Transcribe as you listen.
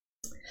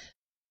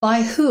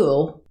By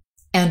who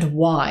and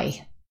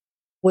why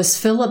was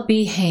Philip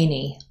B.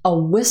 Haney a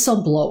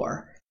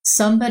whistleblower,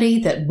 somebody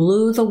that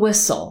blew the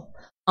whistle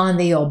on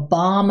the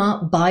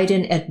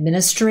Obama-Biden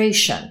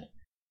administration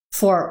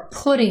for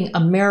putting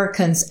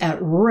Americans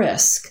at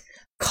risk,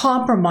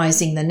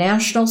 compromising the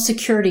national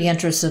security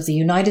interests of the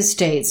United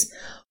States?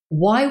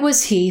 Why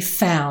was he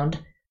found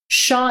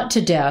shot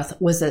to death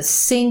with a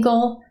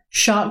single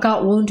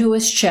shotgun wound to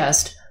his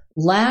chest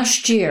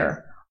last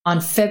year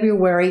on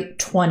February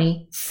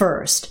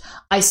 21st?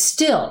 I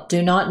still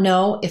do not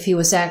know if he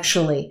was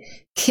actually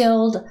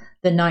killed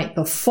the night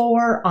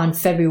before on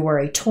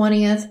February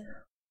 20th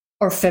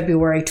or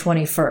February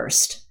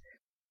 21st.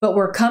 But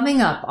we're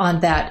coming up on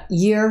that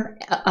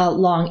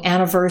year-long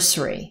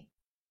anniversary.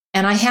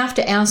 And I have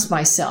to ask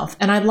myself,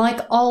 and I'd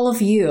like all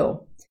of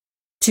you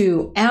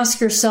to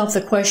ask yourself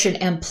the question,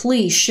 and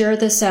please share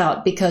this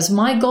out, because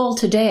my goal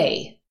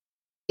today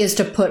is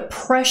to put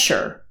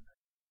pressure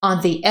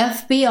on the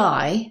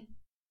FBI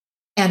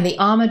and the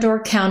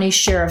Amador County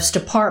Sheriff's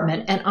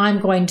Department, and I'm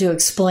going to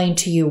explain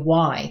to you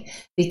why.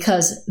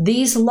 Because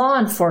these law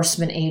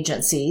enforcement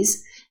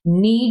agencies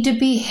need to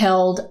be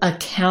held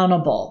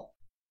accountable,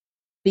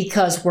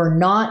 because we're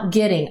not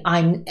getting,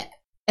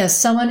 as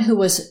someone who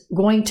was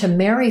going to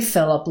marry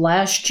Philip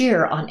last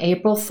year on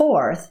April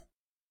 4th,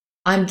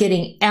 I'm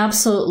getting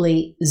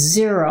absolutely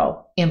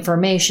zero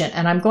information.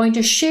 And I'm going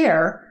to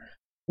share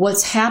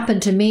what's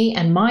happened to me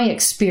and my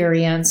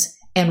experience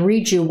and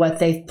read you what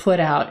they've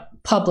put out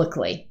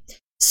publicly.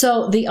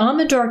 So the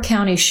Amador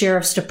County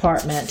Sheriff's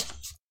Department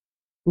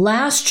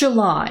last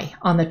July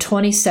on the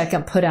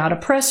 22nd put out a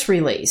press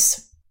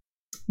release,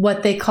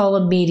 what they call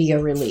a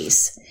media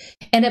release.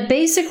 And it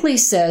basically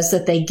says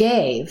that they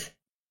gave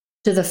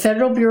to the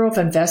Federal Bureau of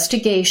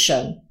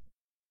Investigation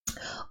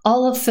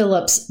all of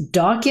Philip's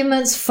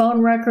documents,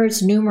 phone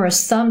records,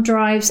 numerous thumb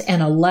drives,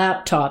 and a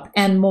laptop,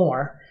 and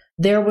more.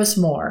 There was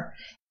more.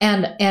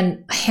 And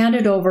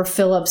handed over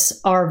Philip's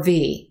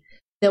RV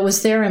that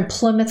was there in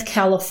Plymouth,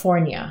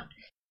 California.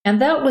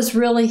 And that was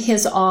really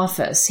his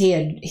office. He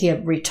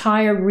had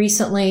retired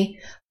recently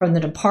from the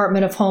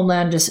Department of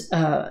Homeland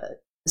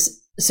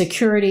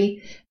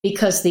Security,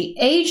 because the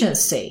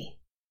agency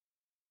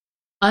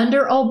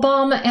under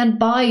Obama and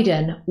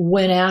Biden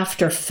went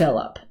after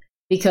Philip.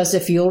 Because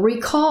if you'll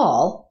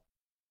recall,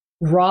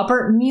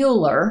 Robert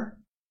Mueller,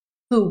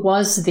 who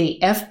was the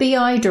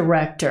FBI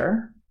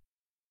director,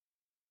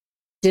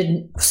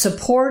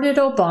 supported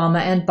Obama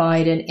and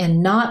Biden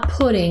in not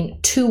putting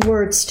two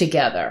words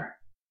together,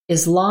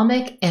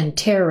 Islamic and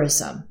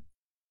terrorism.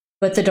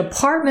 But the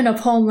Department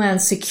of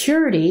Homeland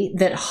Security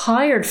that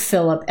hired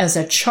Philip as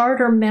a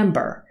charter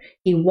member,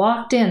 he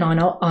walked in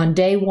on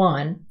day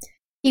one,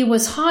 he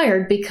was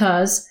hired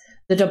because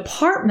the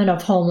Department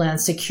of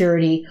Homeland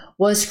Security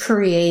was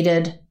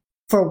created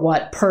for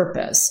what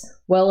purpose?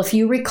 Well, if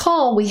you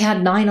recall, we had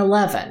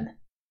 9/11,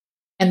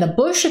 and the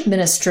Bush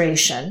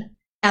administration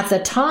at the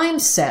time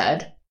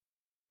said,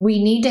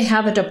 we need to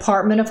have a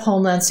Department of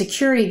Homeland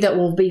Security that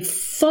will be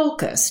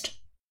focused,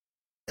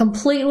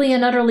 completely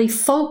and utterly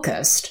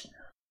focused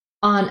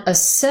on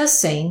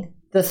assessing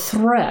the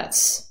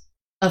threats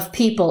of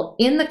people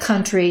in the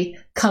country,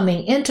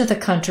 coming into the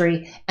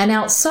country, and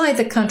outside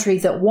the country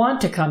that want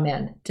to come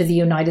in to the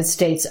United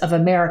States of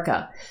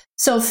America.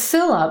 So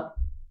Philip,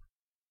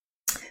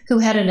 who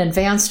had an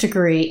advanced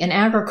degree in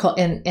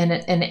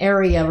an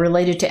area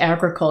related to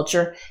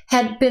agriculture,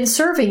 had been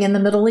serving in the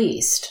Middle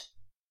East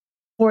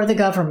for the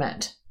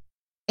government.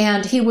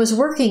 And he was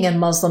working in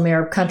Muslim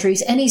Arab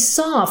countries, and he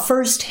saw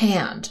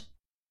firsthand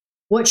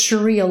what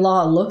Sharia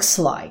law looks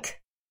like.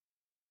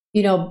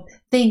 You know,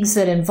 things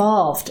that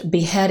involved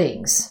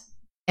beheadings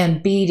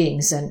and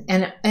beatings and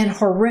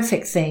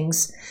horrific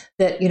things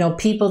that, you know,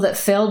 people that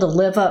fail to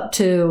live up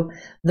to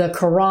the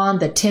Quran,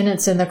 the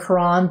tenets in the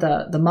Quran,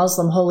 the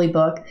Muslim holy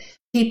book,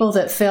 people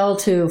that fail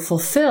to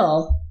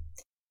fulfill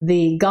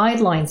the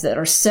guidelines that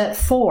are set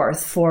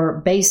forth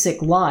for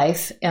basic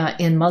life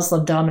in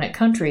Muslim dominant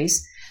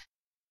countries.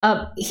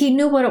 He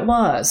knew what it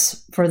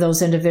was for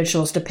those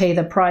individuals to pay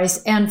the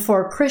price. And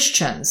for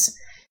Christians,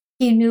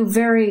 he knew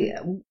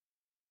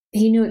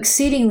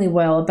exceedingly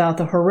well about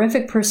the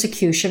horrific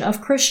persecution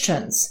of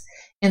Christians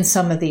in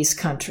some of these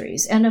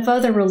countries and of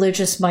other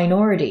religious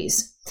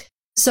minorities.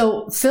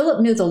 So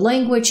Philip knew the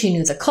language, he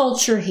knew the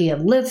culture, he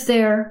had lived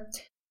there.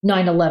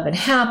 9/11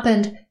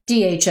 happened,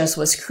 DHS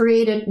was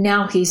created,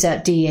 now he's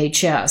at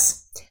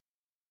DHS.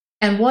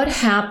 And what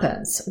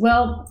happens?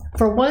 Well,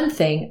 for one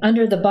thing,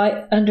 under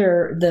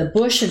the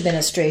Bush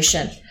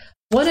administration,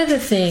 one of the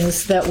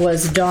things that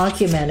was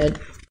documented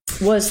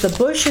was the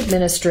Bush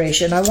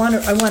administration. I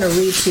want to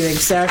read to you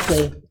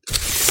exactly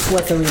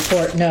what the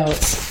report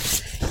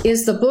notes.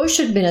 Is the Bush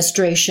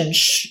administration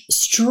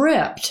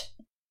stripped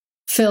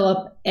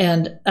Philip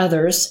and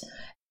others,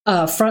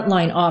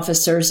 frontline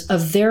officers,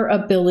 of their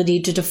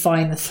ability to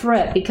define the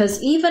threat, because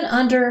even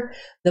under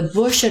the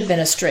Bush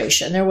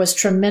administration, there was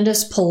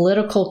tremendous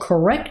political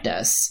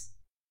correctness.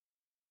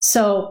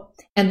 So,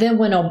 and then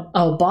when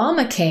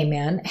Obama came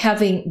in,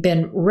 having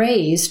been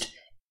raised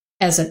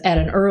at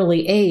an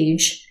early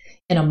age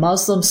in a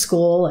Muslim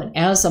school, and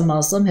as a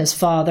Muslim, his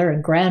father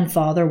and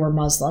grandfather were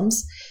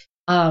Muslims,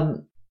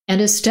 and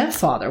his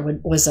stepfather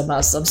was a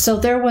Muslim. So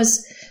there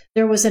was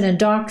an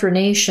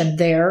indoctrination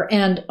there,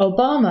 and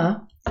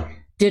Obama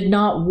did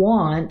not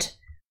want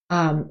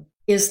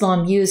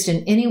Islam used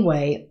in any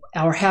way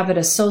or have it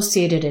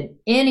associated in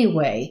any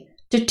way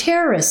to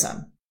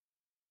terrorism.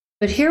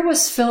 But here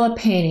was Philip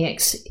Haney,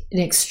 an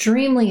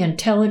extremely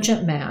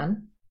intelligent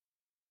man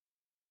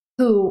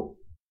who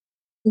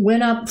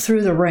went up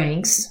through the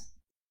ranks.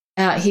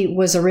 He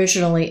was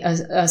originally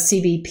a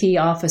CBP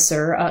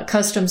officer, a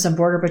Customs and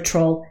Border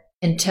Patrol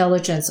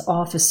intelligence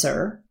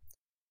officer.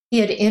 He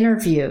had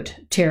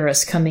interviewed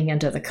terrorists coming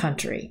into the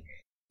country.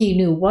 He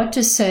knew what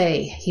to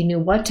say. He knew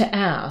what to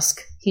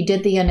ask. He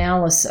did the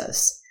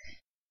analysis.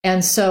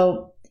 And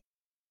so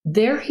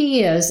there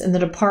he is in the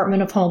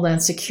Department of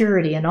Homeland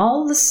Security, and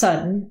all of a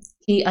sudden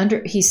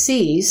he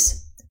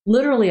sees,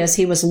 literally as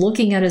he was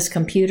looking at his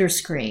computer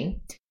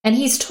screen, and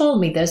he's told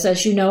me this,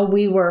 as you know,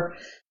 we were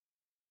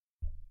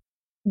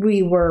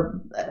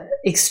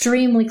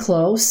extremely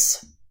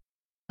close,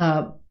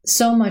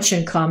 so much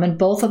in common.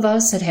 Both of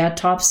us had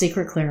top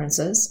secret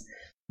clearances.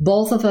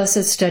 Both of us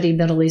had studied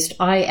Middle East,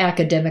 I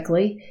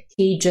academically,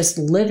 he just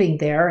living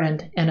there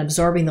and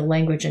absorbing the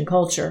language and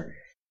culture.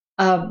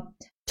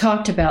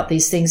 Talked about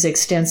these things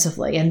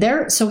extensively.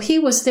 And so he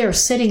was there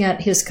sitting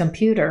at his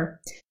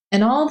computer,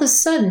 and all of a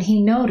sudden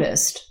he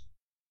noticed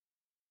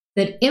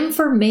that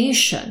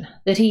information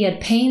that he had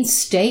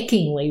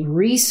painstakingly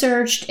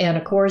researched and,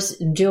 of course,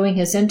 doing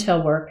his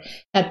intel work,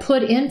 had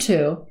put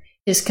into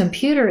his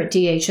computer at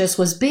DHS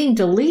was being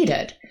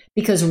deleted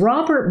because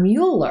Robert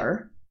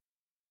Mueller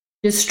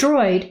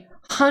destroyed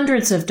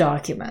hundreds of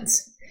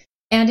documents.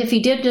 And if he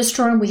did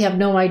destroy them, we have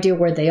no idea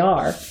where they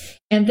are.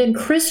 And then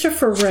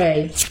Christopher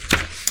Wray,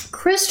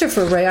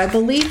 I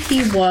believe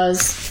he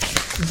was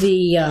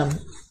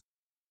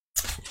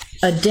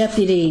a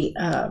deputy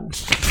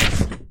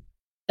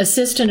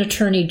assistant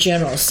attorney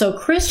general. So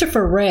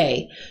Christopher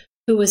Wray,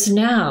 who is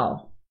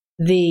now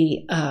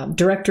the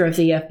director of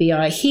the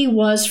FBI, he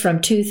was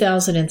from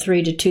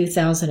 2003 to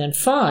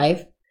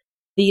 2005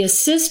 the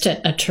assistant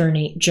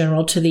attorney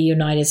general to the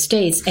United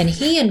States. And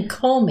he and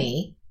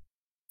Comey,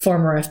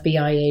 former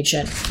FBI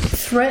agent,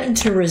 threatened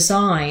to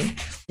resign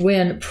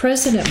when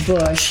President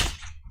Bush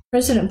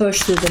through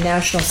the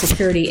National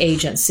Security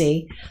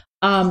Agency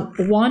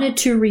wanted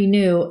to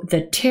renew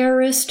the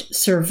terrorist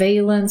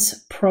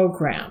surveillance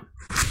program.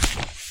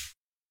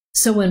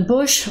 So when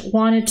Bush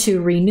wanted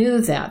to renew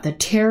the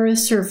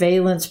terrorist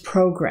surveillance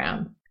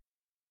program,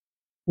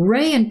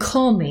 Wray and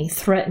Comey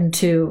threatened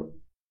to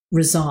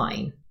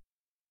resign.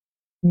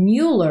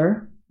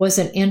 Mueller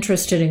wasn't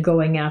interested in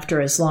going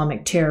after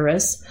Islamic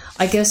terrorists.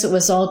 I guess it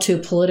was all too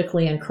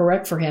politically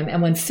incorrect for him.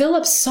 And when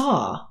Philip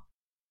saw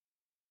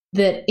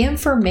that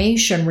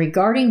information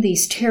regarding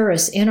these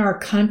terrorists in our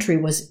country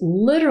was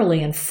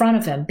literally in front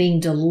of him being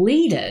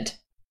deleted,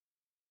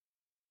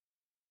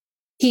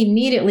 he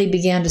immediately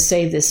began to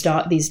save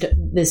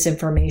this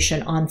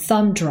information on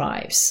thumb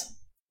drives,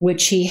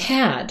 which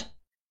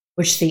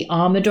the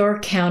Amador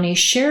County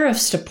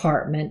Sheriff's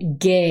Department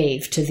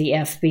gave to the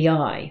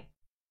FBI.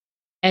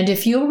 And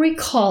if you'll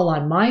recall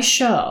on my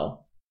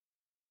show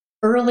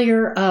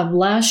earlier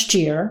last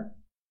year,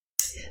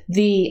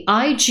 the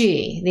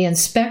IG, the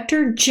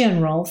Inspector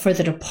General for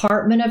the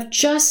Department of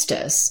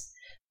Justice,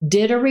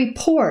 did a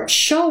report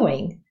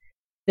showing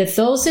that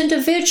those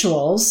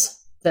individuals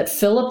that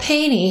Philip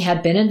Haney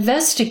had been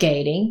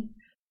investigating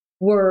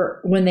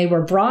when they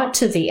were brought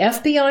to the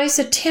FBI's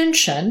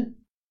attention,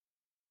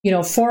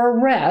 for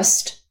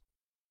arrest,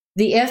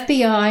 the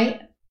FBI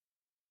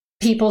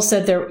people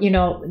said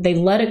they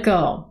let it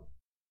go.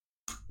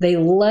 They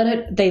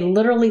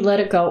literally let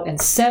it go,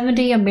 and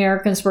 70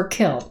 Americans were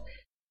killed.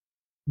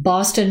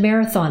 Boston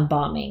Marathon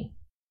bombing,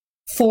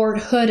 Fort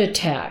Hood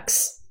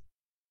attacks,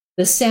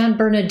 the San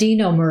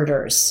Bernardino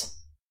murders.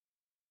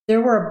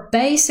 There were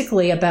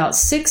basically about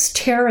 6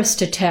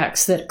 terrorist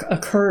attacks that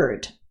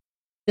occurred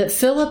that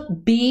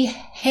Philip B.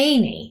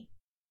 Haney,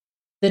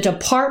 the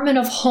Department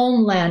of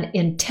Homeland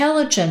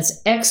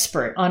Intelligence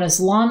expert on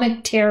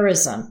Islamic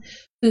terrorism,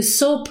 his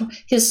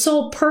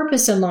sole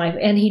purpose in life,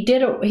 and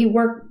he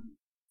worked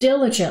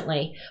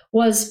diligently,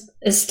 was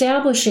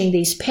establishing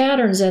these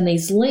patterns and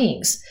these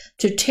links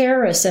to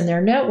terrorists and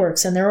their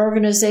networks and their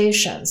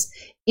organizations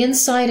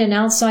inside and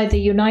outside the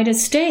United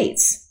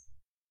States,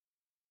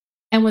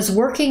 and was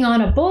working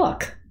on a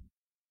book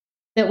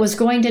that was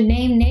going to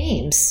name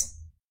names.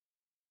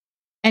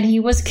 And he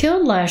was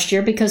killed last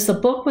year because the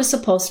book was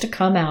supposed to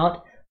come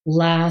out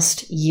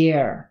last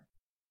year.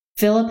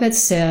 Philip had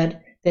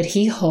said that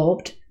he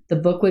hoped the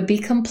book would be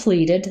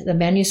completed, the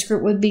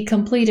manuscript would be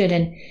completed,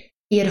 and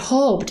he had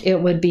hoped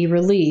it would be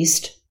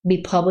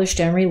published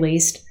and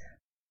released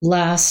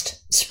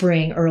last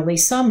spring, early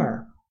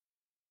summer.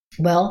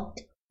 Well,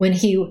 when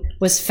he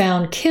was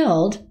found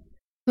killed,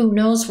 who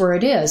knows where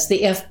it is?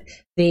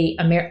 The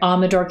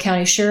Amador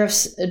County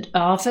Sheriff's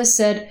Office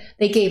said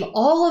they gave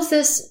all of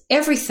this,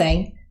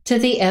 everything, to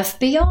the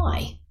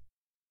FBI,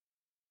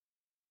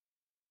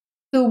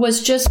 who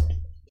was just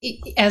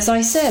as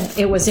I said,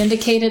 it was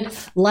indicated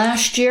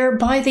last year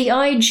by the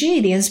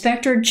IG, the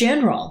Inspector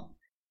General,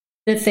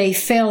 that they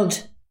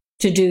failed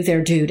to do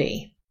their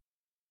duty.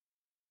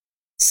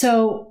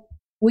 So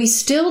we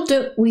still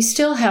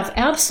have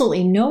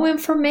absolutely no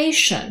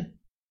information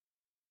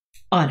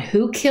on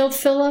who killed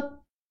Philip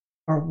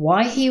or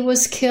why he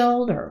was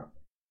killed, or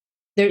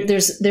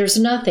there's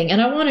nothing.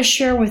 And I want to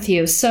share with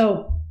you.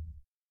 So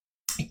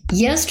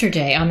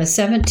yesterday on the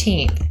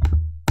 17th,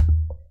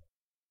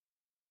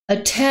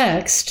 a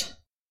text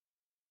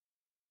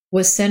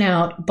was sent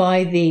out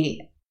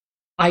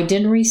I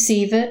didn't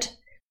receive it,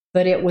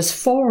 but it was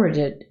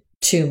forwarded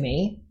to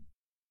me.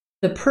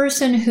 The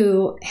person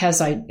who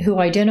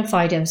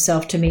identified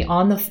himself to me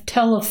on the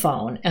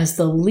telephone as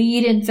the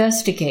lead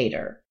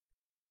investigator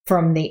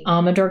from the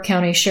Amador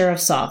County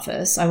Sheriff's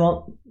Office, I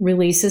won't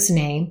release his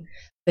name,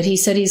 but he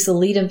said he's the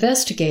lead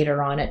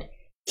investigator on it.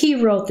 He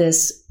wrote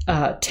this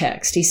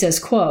text. He says,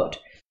 quote,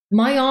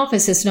 "My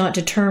office has not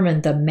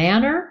determined the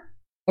manner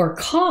or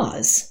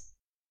cause."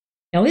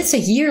 Now it's a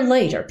year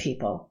later,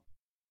 people.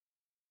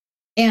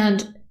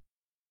 And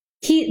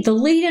the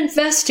lead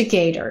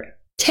investigator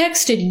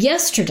texted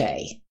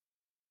yesterday,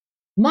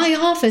 "My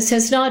office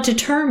has not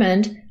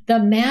determined the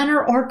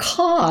manner or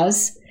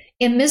cause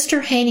in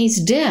Mr.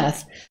 Haney's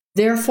death.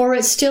 Therefore,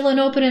 it's still an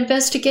open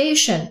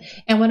investigation."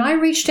 And when I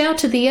reached out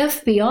to the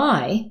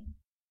FBI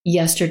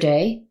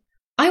yesterday,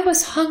 I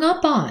was hung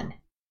up on.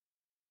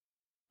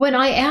 When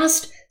I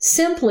asked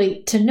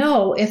simply to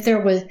know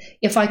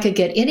if I could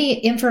get any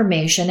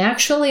information,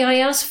 actually I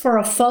asked for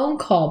a phone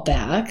call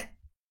back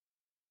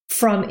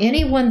from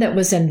anyone that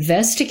was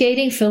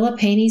investigating Philip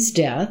Haney's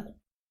death,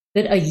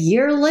 that a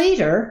year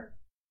later,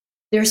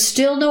 there's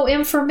still no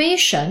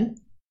information.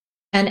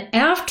 And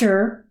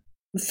after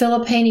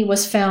Philip Haney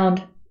was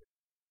found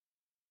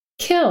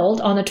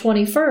killed on the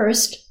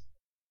 21st,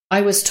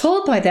 I was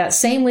told by that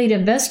same lead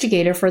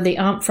investigator from the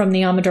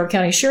Amador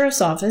County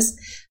Sheriff's Office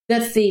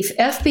that the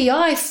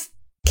FBI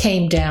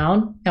came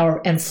down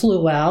and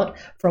flew out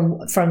from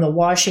the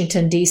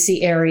Washington,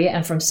 D.C. area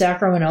and from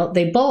Sacramento.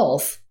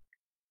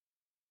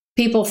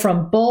 People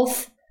from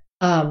both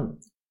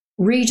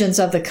regions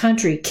of the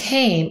country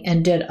came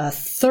and did a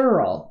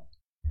thorough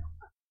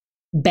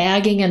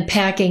bagging and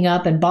packing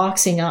up and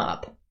boxing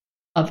up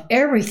of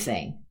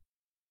everything,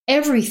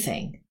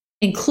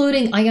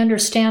 including, I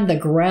understand, the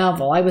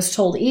gravel. I was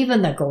told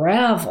even the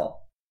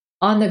gravel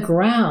on the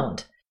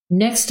ground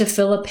next to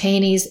Philip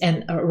Haney's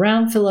and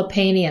around Philip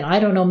Haney, and I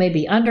don't know,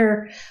 maybe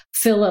under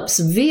Philip's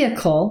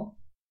vehicle,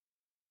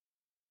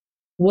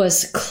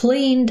 was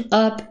cleaned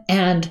up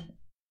and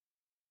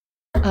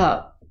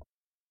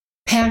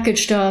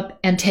packaged up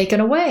and taken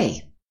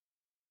away.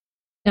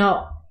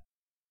 Now,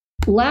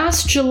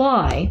 last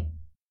July,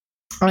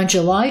 on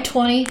July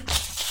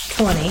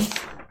 2020,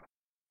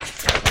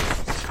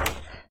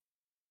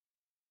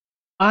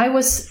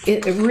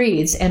 it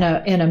reads in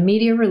a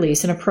media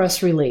release, in a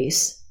press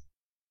release,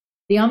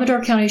 the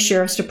Amador County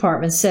Sheriff's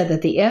Department said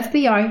that the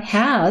FBI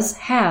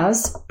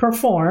has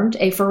performed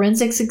a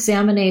forensics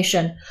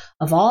examination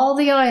of all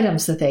the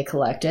items that they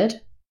collected,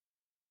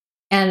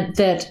 and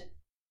that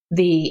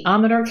the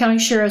Amador County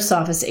Sheriff's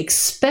Office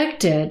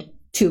expected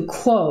to,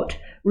 quote,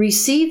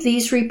 receive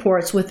these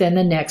reports within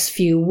the next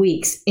few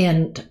weeks,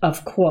 end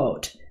of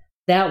quote.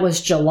 That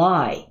was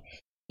July.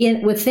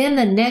 Within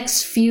the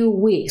next few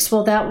weeks,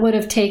 well, that would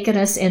have taken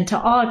us into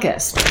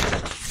August.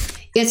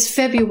 It's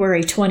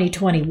February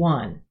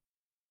 2021.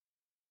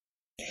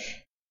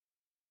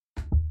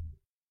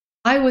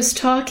 I was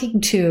talking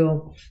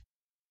to,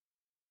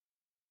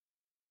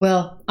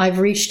 I've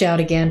reached out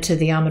again to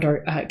the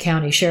Amador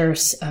County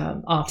Sheriff's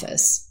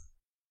Office.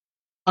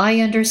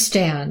 I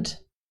understand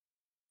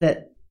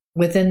that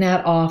within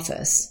that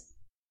office,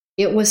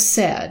 it was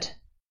said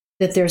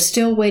that they're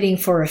still waiting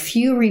for a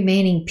few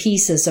remaining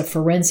pieces of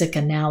forensic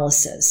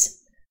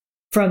analysis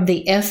from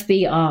the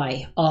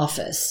FBI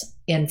office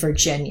in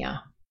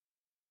Virginia.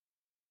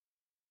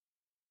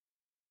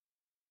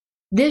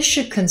 This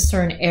should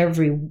concern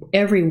every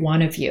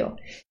one of you.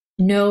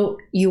 No,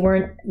 you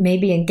weren't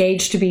maybe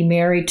engaged to be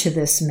married to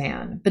this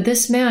man, but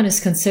this man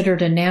is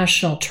considered a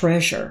national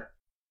treasure.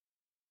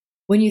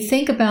 When you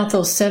think about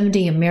those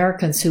 70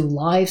 Americans whose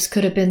lives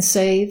could have been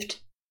saved,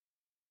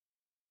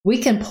 we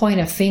can point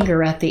a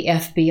finger at the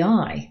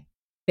FBI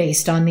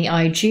based on the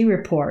IG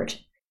report.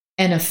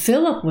 And if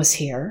Philip was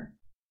here,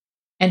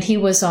 and he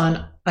was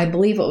on, I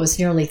believe it was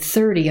nearly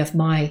 30 of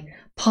my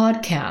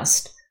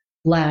podcast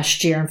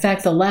last year. In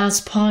fact, the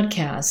last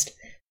podcast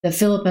that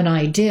Philip and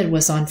I did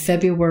was on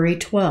February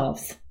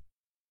 12th.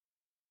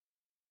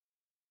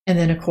 And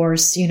then, of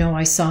course,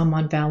 I saw him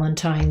on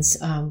Valentine's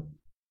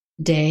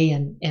Day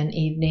and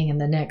evening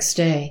and the next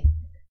day.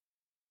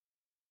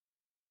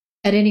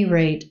 At any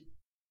rate,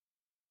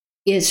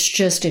 it's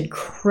just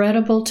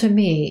incredible to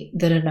me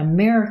that an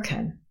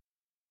American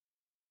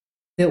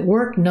that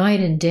worked night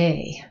and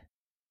day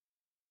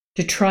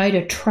to try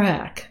to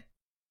track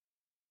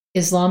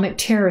Islamic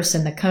terrorists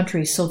in the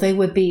country so they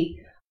would be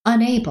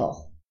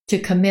unable to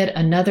commit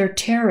another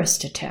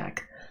terrorist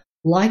attack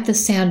like the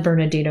San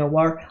Bernardino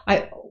war.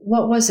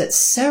 what was it?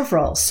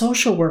 Several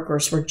social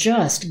workers were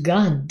just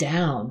gunned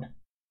down.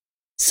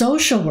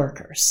 Social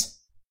workers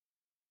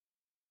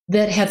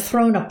that had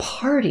thrown a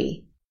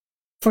party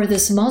for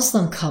this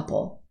Muslim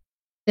couple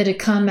that had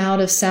come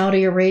out of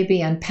Saudi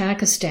Arabia and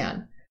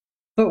Pakistan,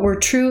 but were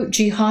true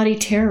jihadi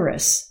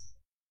terrorists.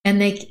 And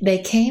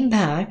they came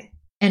back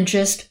and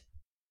just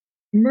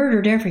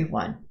murdered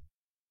everyone,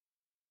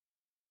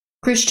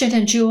 Christian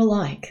and Jew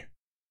alike.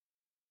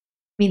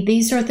 I mean,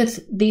 these are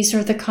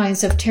the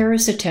kinds of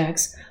terrorist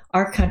attacks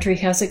our country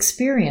has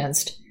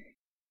experienced.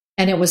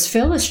 And it was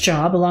Phyllis'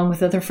 job, along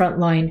with other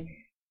frontline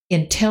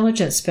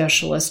intelligence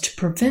specialists, to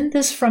prevent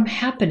this from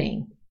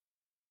happening.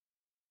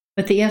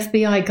 But the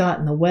FBI got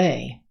in the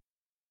way.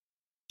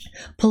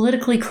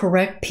 Politically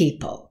correct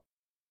people,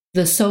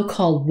 the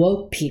so-called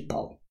woke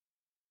people,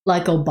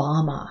 like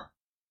Obama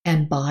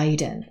and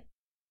Biden,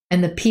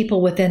 and the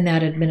people within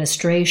that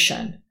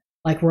administration,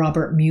 like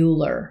Robert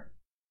Mueller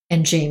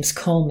and James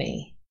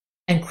Comey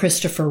and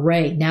Christopher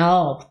Wray,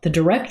 now the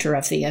director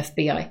of the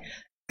FBI,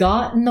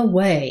 got in the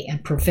way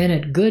and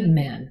prevented good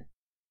men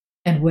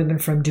and women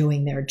from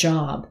doing their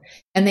job.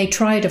 And they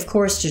tried, of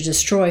course, to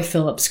destroy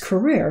Philip's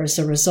career as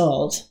a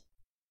result.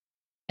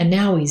 And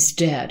now he's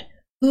dead.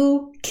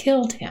 Who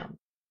killed him?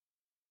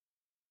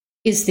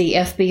 Is the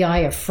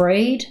FBI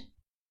afraid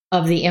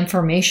of the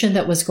information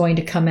that was going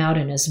to come out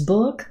in his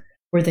book?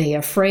 Were they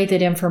afraid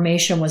that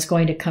information was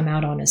going to come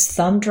out on his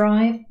thumb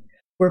drive?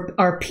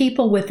 Are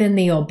people within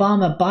the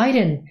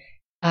Obama-Biden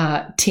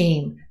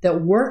team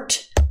that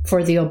worked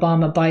for the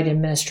Obama-Biden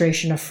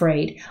administration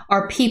afraid?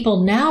 Are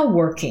people now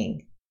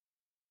working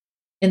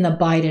in the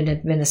Biden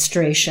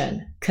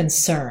administration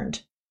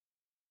concerned?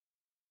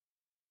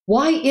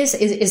 Why is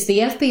the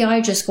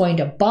FBI just going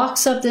to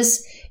box up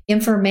this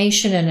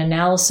information and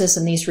analysis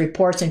and these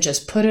reports and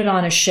just put it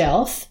on a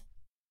shelf?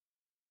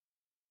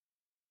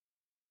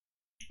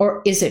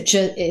 Or is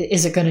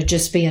it going to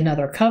just be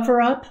another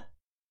cover-up?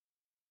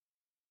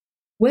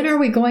 When are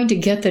we going to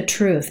get the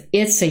truth?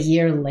 It's a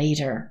year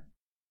later.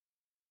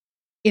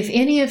 If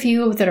any of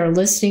you that are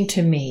listening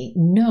to me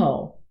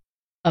know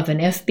of an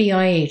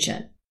FBI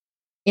agent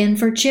in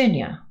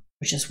Virginia,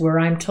 which is where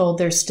I'm told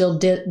they're still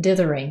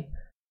dithering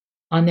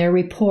on their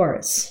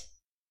reports,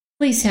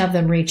 please have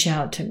them reach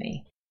out to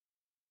me.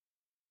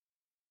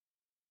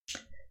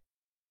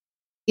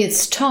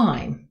 It's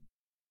time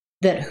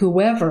that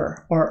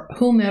whomever or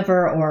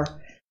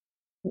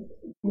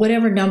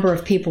whatever number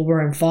of people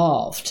were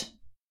involved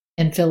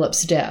in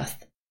Philip's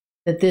death,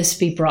 that this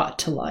be brought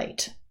to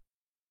light.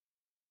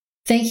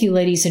 Thank you,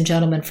 ladies and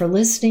gentlemen, for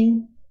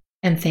listening,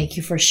 and thank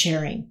you for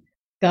sharing.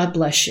 God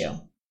bless you.